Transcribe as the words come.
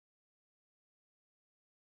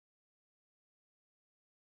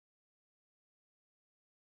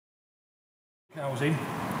Housing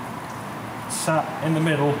sat in the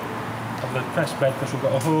middle of the press bed because we've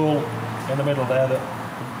got a hole in the middle there that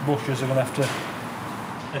the bushes are going to have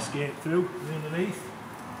to escape through underneath.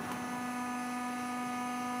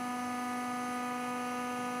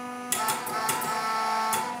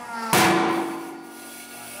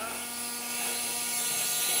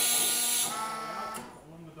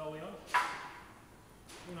 Along the dolly on.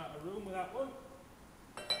 Run out of room with that one.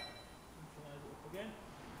 Centralise it up again.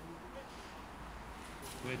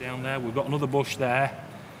 Way down there, we've got another bush there.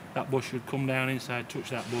 That bush should come down inside,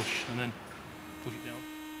 touch that bush, and then push it down.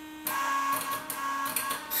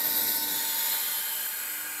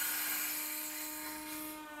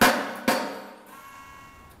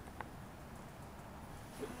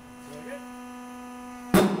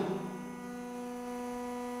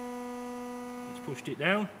 Just pushed it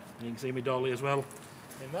down, and you can see my dolly as well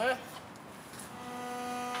in there.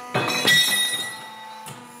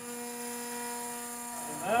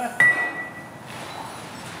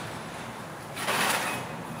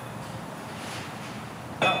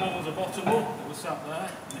 That one was a bottom one that was sat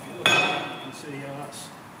there, and if you look at that, you can see how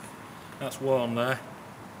that's worn there.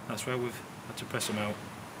 That's where we've had to press them out.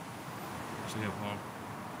 See how worn.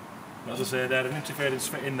 As I say, they had an interference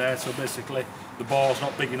fit in there, so basically the bore's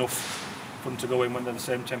not big enough for them to go in when they're the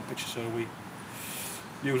same temperature, so we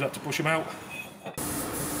use that to push them out.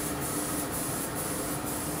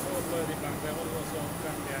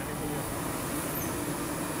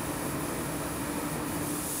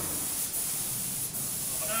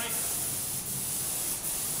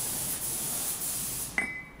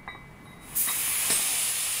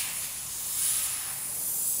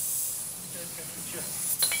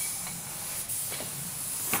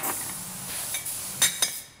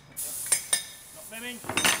 Not bimming.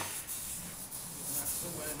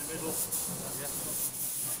 Somewhere in the middle.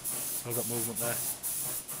 Still got movement there.